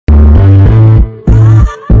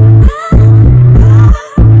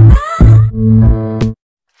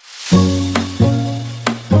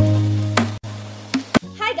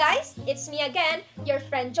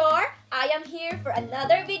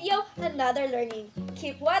learning.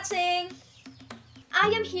 Keep watching! I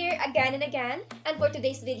am here again and again, and for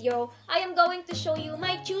today's video, I am going to show you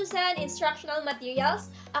my chosen instructional materials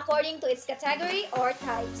according to its category or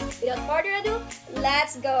types. Without further ado,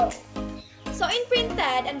 let's go! So in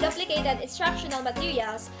printed and duplicated instructional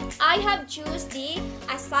materials, I have choose the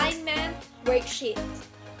assignment worksheet.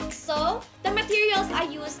 So the materials I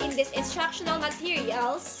use in these instructional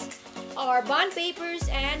materials are bond papers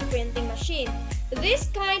and printing machine.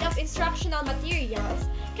 This kind of instructional materials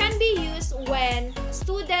can be used when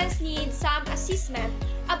students need some assessment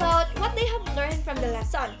about what they have learned from the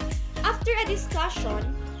lesson. After a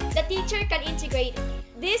discussion, the teacher can integrate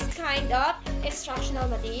this kind of instructional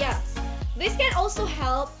materials. This can also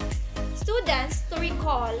help students to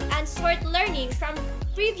recall and sort learning from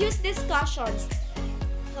previous discussions.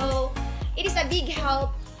 So, it is a big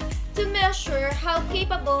help to measure how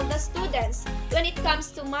capable the students when it comes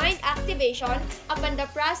to mind activation upon the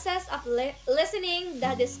process of listening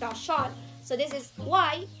the discussion. So this is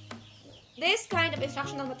why this kind of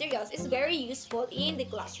instructional materials is very useful in the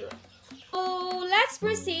classroom. So let's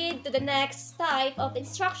proceed to the next type of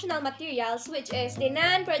instructional materials, which is the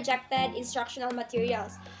non-projected instructional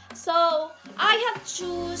materials. So I have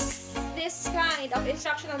choose this kind of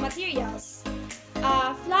instructional materials,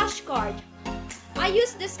 flashcard. I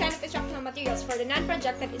use this kind of instructional materials for the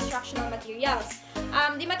non-projected instructional materials.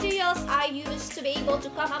 The materials I use to be able to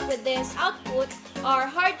come up with this output are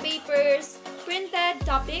hard papers, printed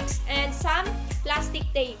topics, and some plastic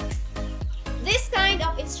tape. This kind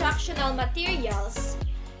of instructional materials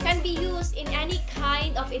can be used in any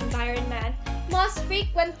kind of environment, most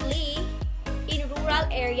frequently in rural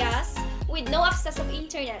areas with no access of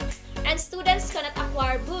internet, and students cannot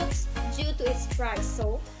acquire books due to its price.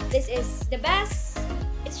 So this is the best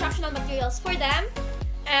instructional materials for them.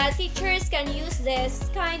 Teachers can use this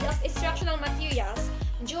kind of instructional materials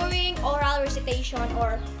during oral recitation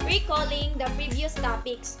or recalling the previous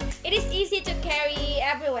topics. It is easy to carry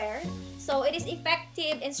everywhere, so it is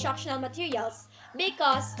effective instructional materials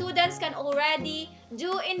because students can already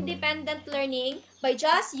do independent learning by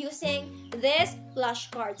just using this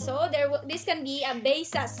flashcard. So this can be a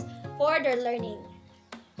basis for their learning.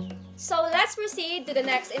 So let's proceed to the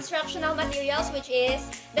next instructional materials, which is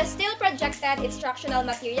the still projected instructional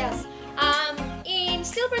materials. In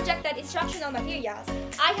still projected instructional materials,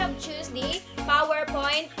 I have choose the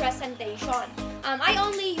PowerPoint presentation. I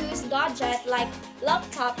only use gadget like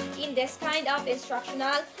laptop in this kind of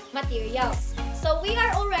instructional materials. So we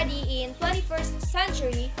are already in 21st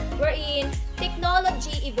century wherein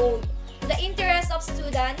technology evolved. The interest of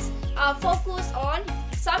students focus on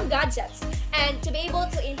some gadgets, and to be able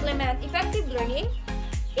to implement effective learning,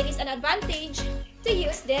 it is an advantage to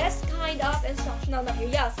use this kind of instructional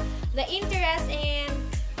materials. The interest and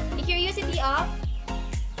the curiosity of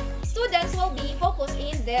students will be focused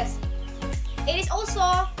in this. It is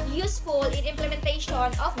also useful in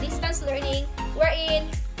implementation of distance learning wherein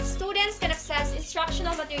students can access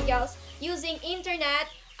instructional materials using internet.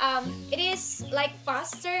 It is like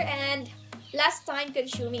faster and less time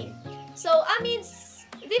consuming. So amidst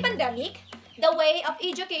the pandemic, the way of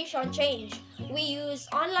education changed. We use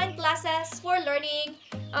online classes for learning.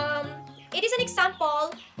 It is an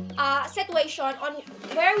example situation on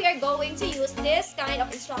where we are going to use this kind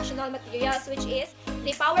of instructional materials, which is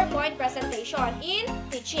the PowerPoint presentation in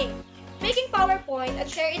teaching. Making PowerPoint and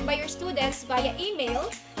share it by your students via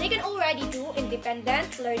email, they can already do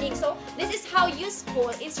independent learning. So this is how useful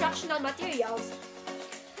instructional materials,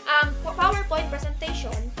 PowerPoint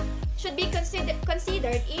presentation, should be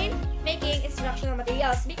considered in making instructional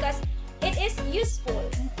materials because it is useful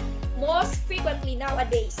most frequently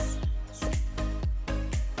nowadays.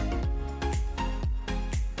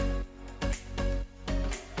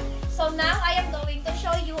 So now I am going to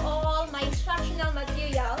show you all my instructional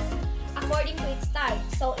materials according to its type.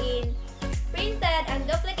 So in printed and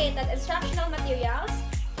duplicated instructional materials,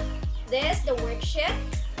 this the worksheet.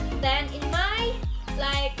 Then in my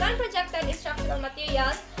non-projected instructional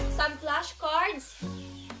materials, some flashcards,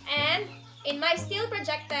 and in my still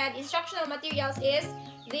projected instructional materials is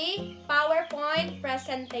the PowerPoint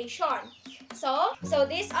presentation. So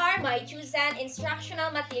these are my chosen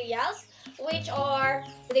instructional materials, which are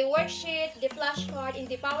the worksheet, the flashcard, and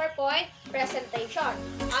the PowerPoint presentation.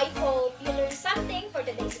 I hope you learned something for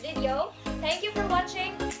today's video. Thank you for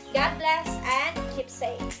watching. God bless and keep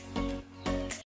safe.